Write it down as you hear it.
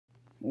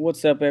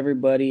What's up,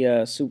 everybody?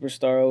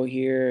 SuperStarO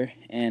here,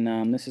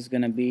 and this is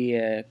going to be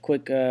a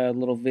quick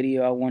little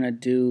video I want to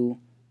do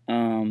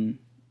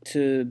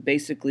to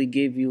basically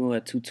give you a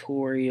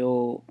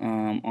tutorial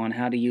on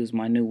how to use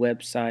my new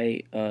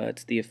website.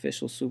 It's the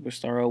official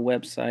SuperStarO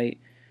website,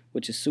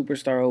 which is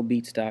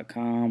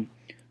SuperStarObeats.com.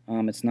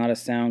 It's not a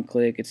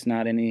SoundClick, it's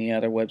not any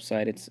other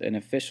website, it's an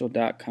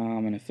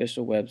official.com, an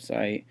official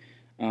website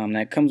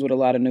that comes with a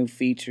lot of new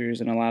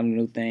features and a lot of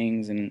new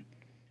things, and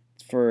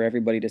for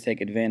everybody to take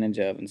advantage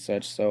of and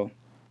such. So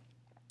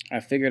I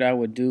figured I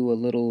would do a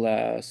little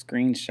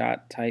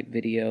screenshot type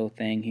video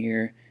thing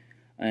here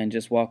and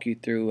just walk you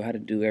through how to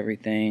do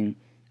everything.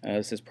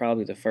 This is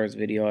probably the first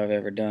video I've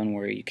ever done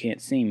where you can't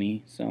see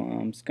me,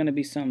 so it's going to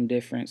be something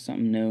different,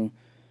 something new.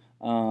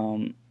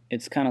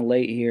 It's kind of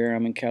late here.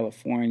 I'm in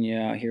California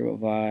out here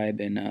with Vibe,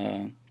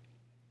 and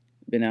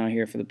been out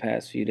here for the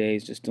past few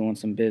days just doing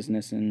some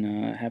business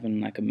and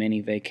having like a mini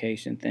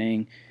vacation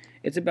thing.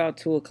 It's about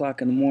 2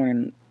 o'clock in the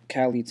morning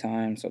Cali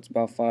time, so it's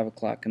about 5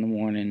 o'clock in the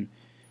morning,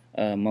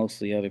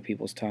 mostly other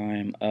people's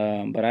time.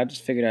 But I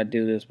just figured I'd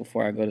do this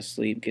before I go to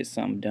sleep, get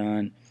something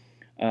done.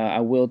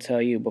 I will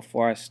tell you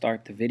before I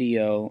start the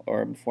video,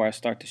 or before I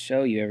start to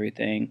show you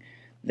everything,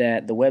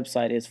 that the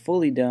website is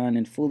fully done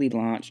and fully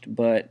launched,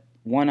 but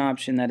one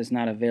option that is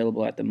not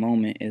available at the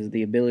moment is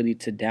the ability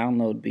to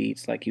download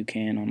beats like you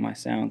can on my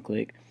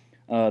SoundClick.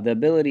 The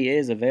ability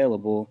is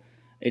available.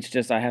 It's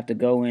just I have to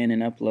go in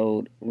and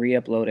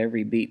re-upload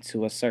every beat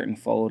to a certain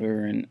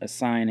folder and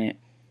assign it.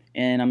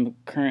 And I'm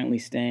currently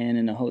staying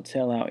in a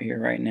hotel out here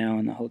right now,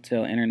 and the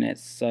hotel internet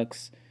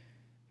sucks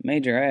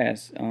major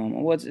ass.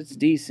 Well, it's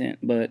decent,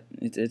 but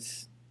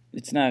it's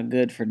not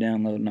good for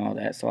downloading all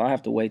that. So I'll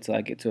have to wait till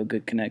I get to a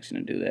good connection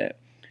to do that,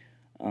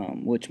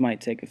 which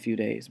might take a few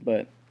days.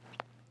 But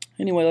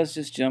anyway, let's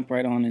just jump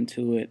right on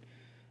into it.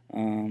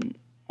 I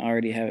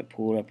already have it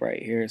pulled up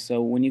right here.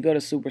 So when you go to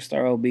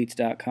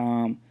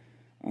superstarobeats.com,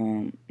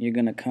 you're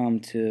going to come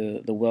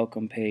to the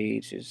welcome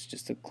page. It's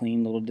just a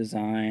clean little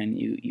design.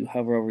 You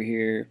hover over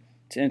here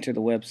to enter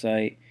the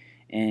website,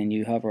 and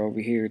you hover over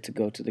here to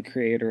go to the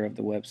creator of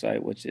the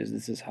website, which is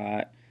This Is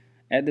Hot,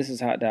 at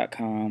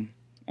thisishot.com.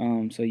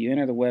 So you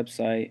enter the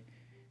website,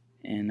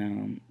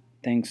 and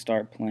things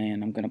start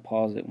playing. I'm going to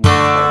pause it when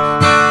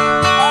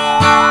it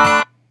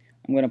starts.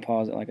 I'm going to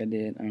pause it like I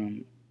did.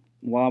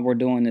 While we're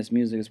doing this,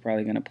 music is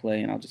probably going to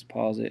play, and I'll just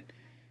pause it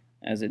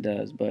as it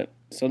does. But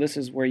so this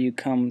is where you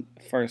come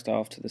first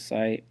off to the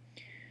site,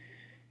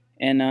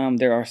 and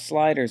there are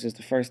sliders is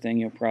the first thing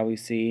you'll probably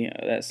see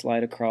that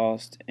slide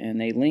across,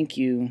 and they link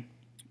you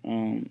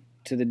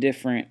to the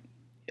different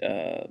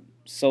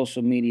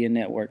social media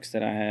networks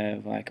that I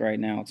have. Like right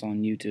now it's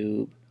on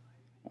YouTube,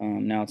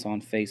 now it's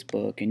on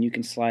Facebook, and you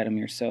can slide them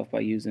yourself by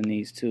using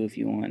these too if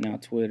you want. Now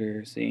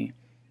Twitter, see,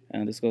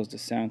 this goes to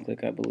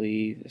SoundClick, I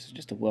believe. This is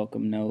just a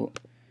welcome note,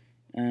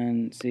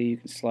 and see, you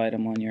can slide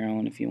them on your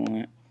own if you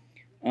want.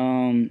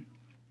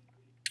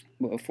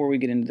 But before we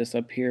get into this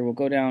up here, we'll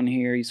go down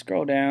here. You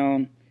scroll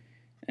down,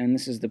 and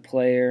this is the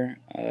player.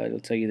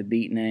 It'll tell you the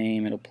beat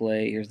name. It'll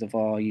play. Here's the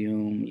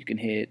volume. You can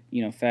hit,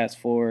 fast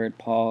forward,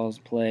 pause,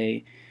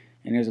 play,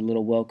 and there's a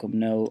little welcome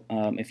note.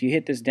 If you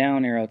hit this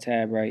down arrow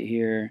tab right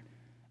here,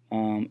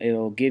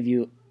 it'll give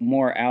you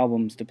more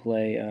albums to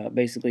play.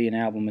 Basically, an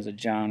album is a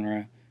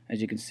genre. As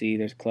you can see,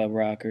 there's club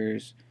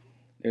rockers,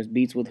 there's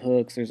beats with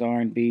hooks, there's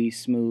R&B,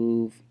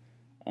 smooth.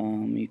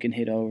 You can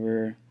hit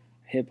over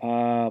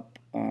hip-hop,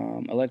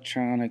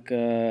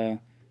 electronica,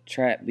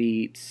 trap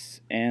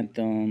beats,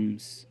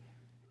 anthems,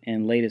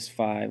 and latest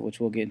 5, which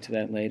we'll get into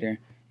that later.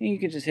 And you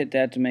can just hit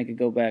that to make it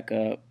go back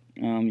up.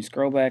 You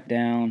scroll back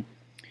down,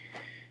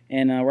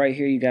 and right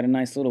here you got a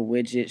nice little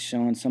widget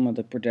showing some of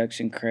the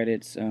production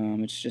credits.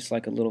 It's just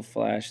like a little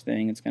flash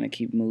thing. It's going to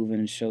keep moving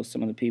and show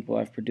some of the people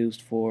I've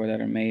produced for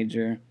that are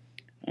major.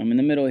 In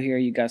the middle here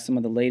you got some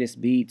of the latest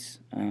beats.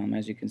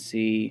 As you can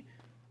see,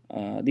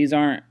 these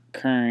aren't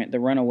current. The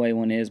Runaway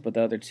one is, but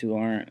the other two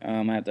aren't.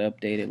 I have to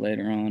update it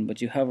later on.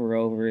 But you hover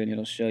over it, and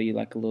it'll show you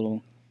like a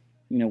little,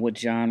 what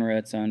genre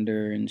it's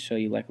under, and show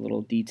you like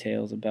little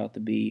details about the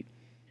beat.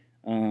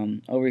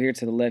 Over here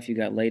to the left, you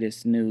got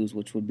latest news,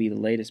 which would be the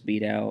latest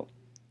beat out,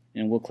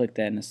 and we'll click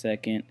that in a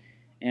second.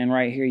 And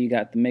right here, you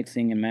got the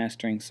mixing and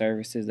mastering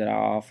services that I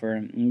offer,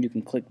 and you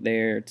can click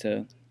there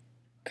to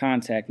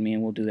contact me,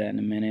 and we'll do that in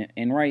a minute.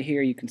 And right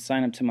here, you can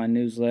sign up to my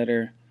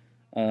newsletter.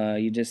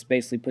 You just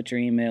basically put your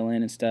email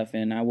in and stuff,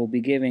 and I will be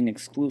giving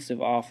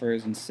exclusive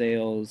offers and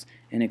sales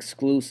and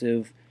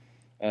exclusive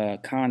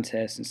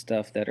contests and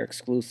stuff that are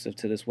exclusive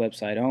to this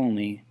website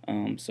only.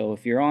 So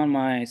if you're on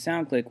my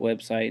SoundClick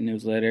website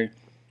newsletter,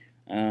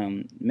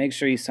 make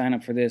sure you sign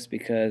up for this,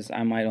 because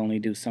I might only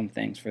do some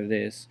things for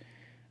this.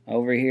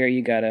 Over here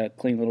you got a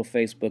clean little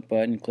Facebook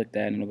button. Click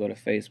that and it'll go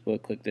to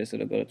Facebook. Click this,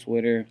 it'll go to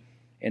Twitter.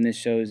 And this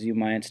shows you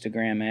my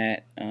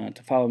Instagram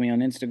to follow me on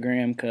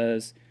Instagram,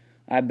 because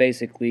I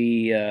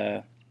basically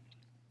have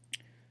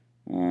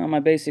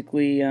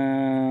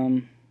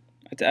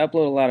to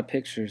upload a lot of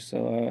pictures,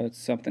 so it's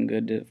something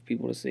good for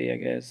people to see, I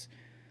guess.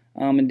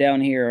 And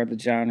down here are the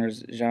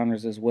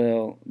genres as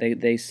well.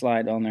 They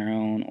slide on their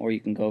own, or you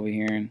can go over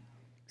here and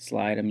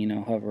slide them.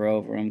 Hover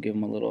over them, give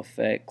them a little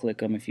effect, click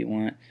them if you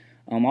want.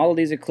 All of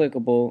these are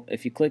clickable.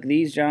 If you click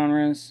these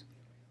genres,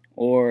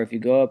 or if you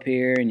go up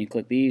here and you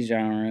click these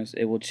genres,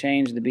 it will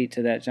change the beat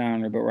to that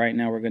genre. But right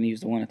now we're going to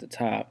use the one at the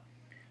top.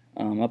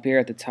 Up here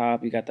at the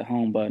top, you got the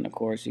home button. Of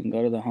course, you can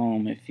go to the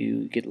home if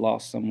you get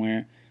lost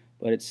somewhere.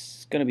 But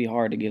it's going to be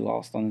hard to get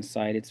lost on this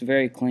site. It's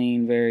very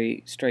clean,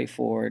 very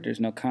straightforward. There's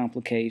no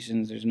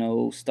complications. There's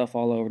no stuff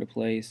all over the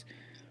place.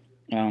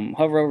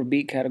 Hover over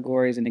beat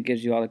categories and it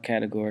gives you all the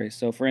categories.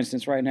 So for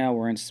instance, right now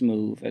we're in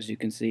smooth, as you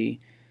can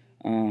see,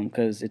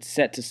 because it's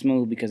set to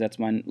smooth because that's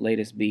my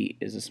latest beat,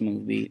 is a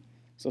smooth beat.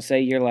 So say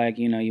you're like,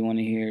 you want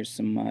to hear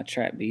some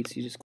trap beats.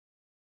 You just,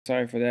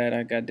 sorry for that,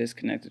 I got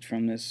disconnected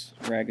from this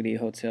raggedy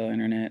hotel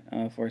internet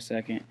for a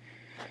second.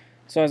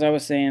 So as I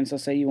was saying, so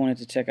say you wanted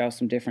to check out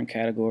some different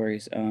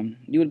categories,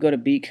 you would go to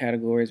beat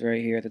categories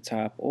right here at the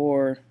top,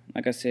 or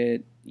like I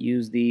said,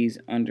 use these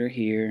under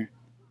here,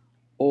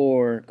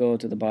 or go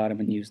to the bottom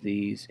and use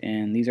these,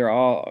 and these are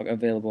all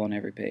available on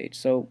every page.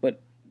 So,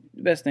 but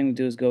the best thing to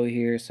do is go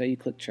here, say you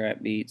click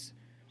trap beats,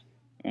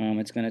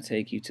 it's going to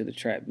take you to the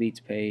trap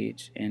beats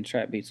page, and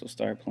trap beats will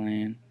start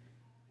playing.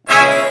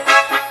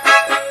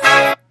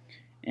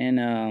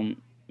 And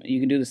you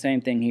can do the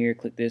same thing here.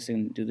 Click this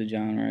and do the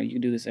genre. You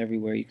can do this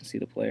everywhere you can see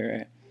the player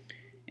at.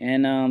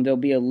 And there'll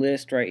be a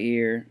list right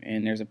here,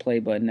 and there's a play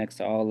button next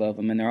to all of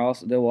them. And there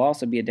will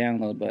also be a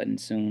download button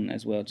soon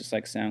as well, just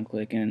like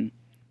SoundClick. And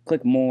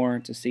click more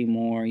to see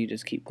more. You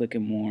just keep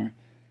clicking more.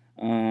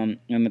 And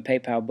the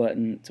PayPal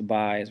button to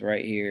buy is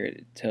right here.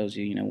 It tells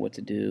you, what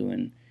to do,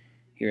 and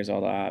here's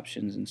all the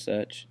options and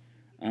such.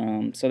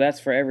 So that's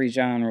for every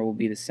genre will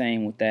be the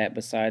same with that,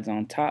 besides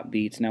on top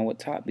beats. Now what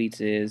top beats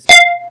is,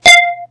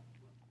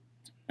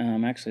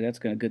 actually that's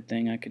a good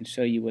thing. I can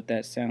show you what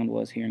that sound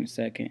was here in a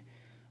second.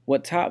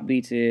 What top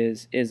beats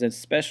is a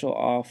special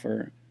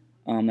offer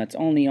that's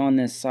only on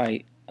this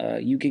site.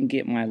 You can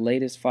get my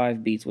latest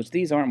 5 beats, which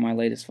these aren't my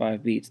latest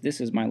 5 beats. This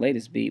is my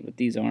latest beat, but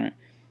these aren't.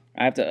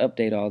 I have to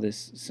update all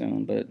this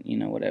soon, but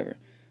whatever.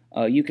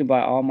 You can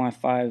buy all my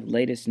 5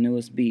 latest,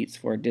 newest beats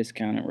for a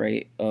discounted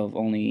rate of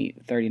only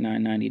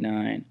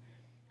 $39.99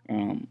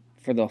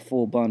 for the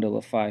full bundle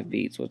of 5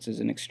 beats, which is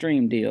an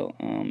extreme deal,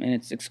 and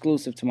it's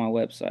exclusive to my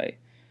website.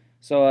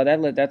 So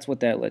that's what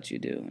that lets you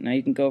do. Now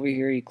you can go over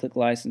here, you click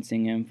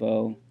licensing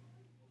info.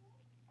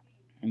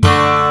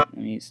 Let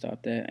me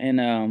stop that.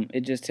 And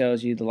it just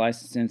tells you the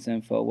licensing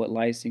info, what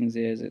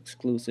licensing is,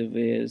 exclusive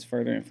is,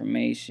 further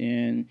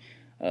information,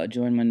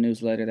 join my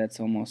newsletter. That's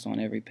almost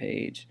on every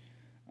page.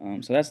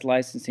 So that's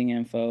licensing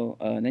info.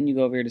 Then you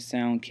go over here to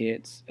sound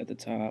kits at the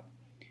top,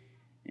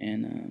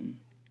 and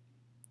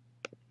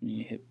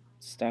you hit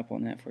stop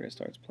on that before it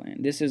starts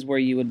playing. This is where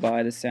you would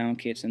buy the sound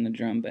kits and the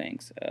drum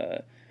banks.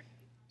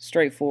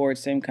 Straightforward,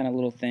 same kind of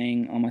little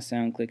thing. On my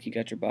SoundClick, you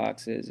got your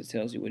boxes. It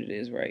tells you what it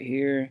is right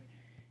here.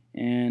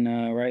 And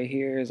right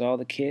here is all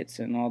the kits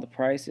and all the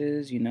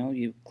prices.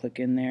 You click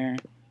in there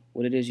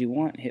what it is you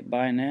want, hit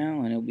buy now,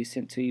 and it'll be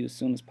sent to you as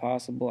soon as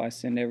possible. I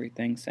send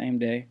everything same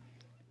day.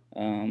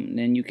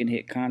 Then you can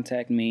hit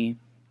contact me,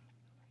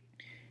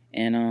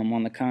 and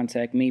on the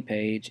contact me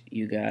page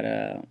you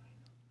got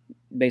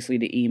basically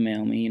to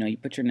email me. You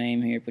put your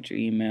name here, put your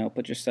email,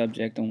 put your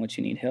subject on what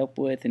you need help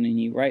with, and then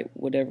you write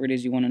whatever it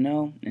is you want to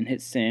know and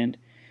hit send.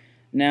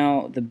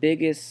 Now the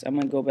biggest, I'm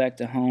going to go back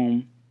to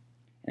home.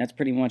 That's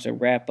pretty much a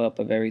wrap up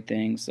of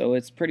everything. So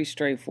it's pretty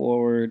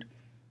straightforward.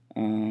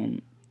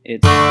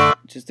 It's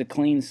just a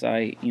clean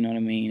site, you know what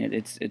I mean?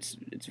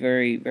 It's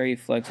very, very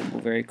flexible,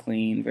 very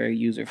clean, very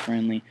user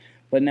friendly.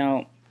 But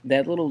now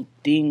that little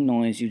ding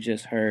noise you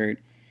just heard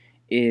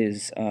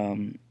is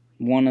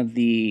one of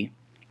the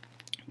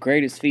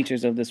greatest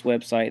features of this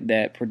website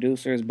that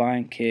producers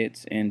buying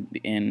kits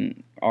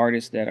and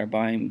artists that are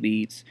buying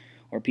beats,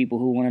 or people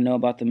who want to know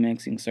about the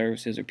mixing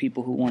services, or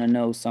people who want to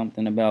know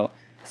something about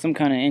some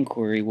kind of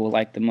inquiry will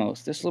like the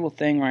most. This little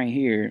thing right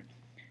here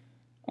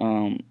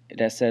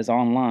that says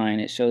online,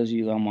 it shows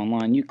you I'm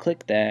online. You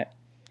click that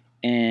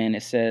and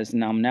it says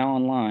now I'm now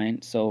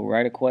online, so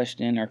write a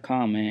question or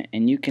comment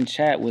and you can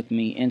chat with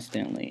me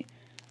instantly.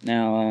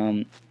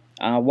 Now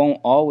I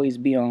won't always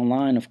be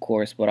online, of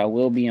course, but I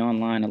will be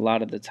online a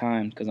lot of the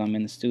time because I'm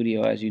in the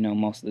studio, as you know,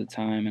 most of the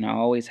time, and I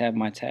always have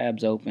my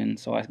tabs open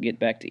so I get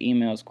back to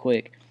emails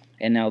quick.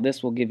 And now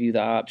this will give you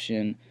the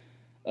option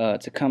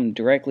to come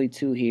directly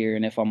to here,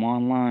 and if I'm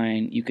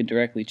online you could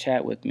directly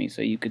chat with me.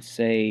 So you could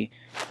say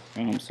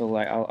so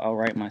like I'll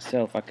write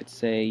myself. I could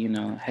say,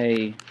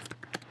 hey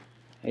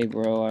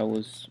bro, I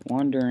was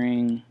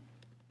wondering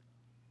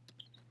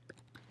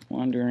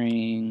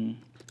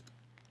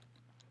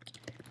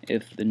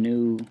if the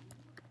new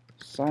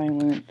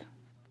Silent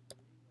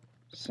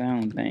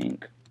Sound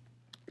Bank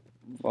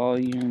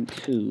Volume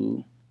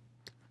 2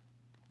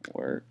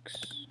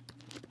 works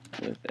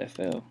with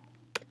FL.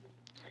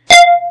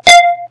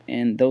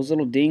 And those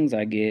little dings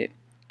I get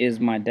is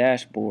my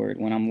dashboard.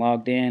 When I'm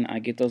logged in, I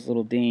get those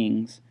little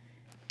dings.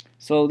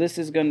 So this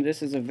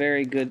is a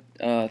very good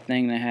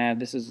thing to have.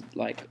 This is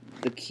like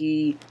the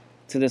key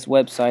to this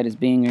website is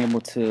being able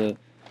to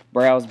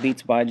browse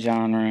beats by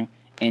genre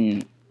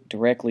and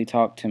directly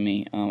talk to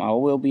me. I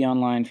will be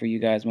online for you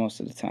guys most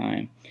of the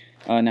time.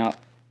 Now,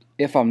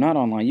 if I'm not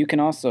online, you can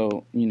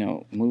also,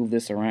 move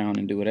this around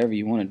and do whatever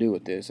you want to do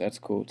with this. That's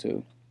cool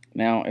too.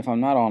 Now, if I'm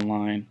not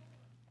online,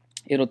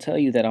 it'll tell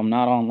you that I'm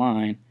not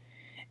online,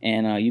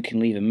 and you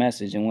can leave a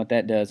message. And what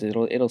that does,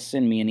 it'll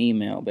send me an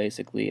email.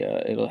 Basically,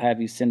 it'll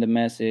have you send a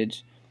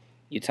message.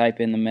 You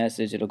type in the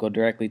message, it'll go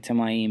directly to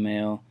my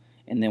email,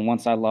 and then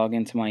once I log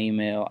into my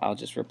email, I'll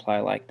just reply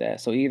like that.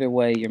 So either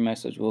way, your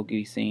message will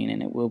be seen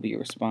and it will be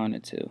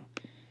responded to.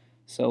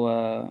 So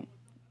I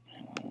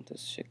want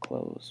this shit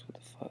closed.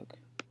 What the fuck?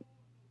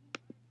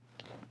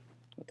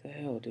 What the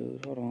hell,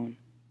 dude? Hold on.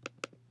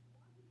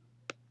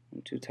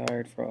 I'm too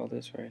tired for all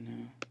this right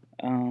now.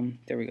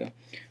 There we go.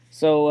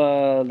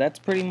 So that's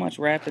pretty much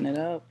wrapping it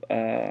up.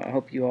 I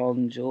hope you all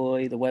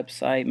enjoy the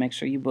website. Make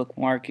sure you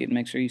bookmark it.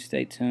 Make sure you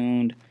stay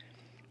tuned.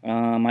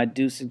 I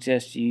do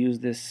suggest you use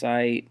this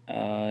site.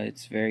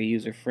 It's very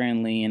user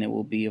friendly and it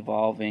will be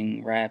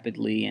evolving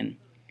rapidly. And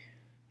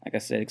like I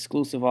said,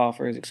 exclusive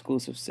offers,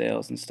 exclusive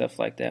sales, and stuff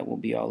like that will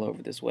be all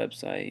over this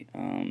website.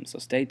 So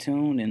stay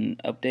tuned and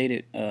update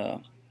it.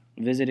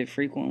 Visit it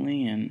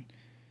frequently and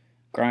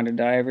grind or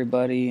die,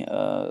 everybody.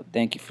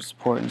 Thank you for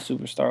supporting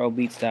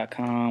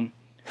SuperStarObeats.com.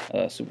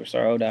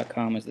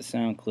 SuperStarO.com is the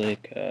sound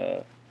click.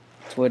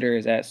 Twitter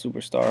is at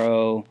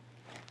SuperStarO.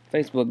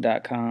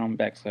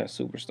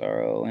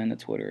 Facebook.com/SuperStarO, and the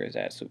Twitter is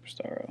at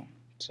SuperStarO.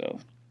 So,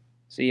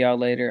 see y'all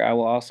later. I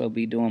will also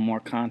be doing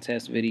more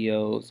contest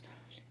videos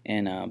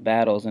and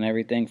battles and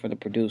everything for the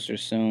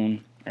producers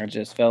soon. I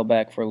just fell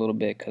back for a little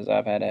bit because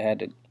I've had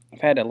a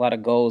lot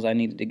of goals I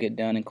needed to get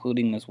done,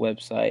 including this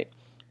website.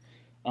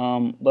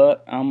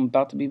 But I'm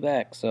about to be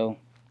back, so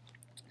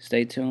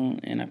stay tuned,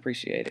 and I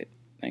appreciate it.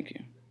 Thank you.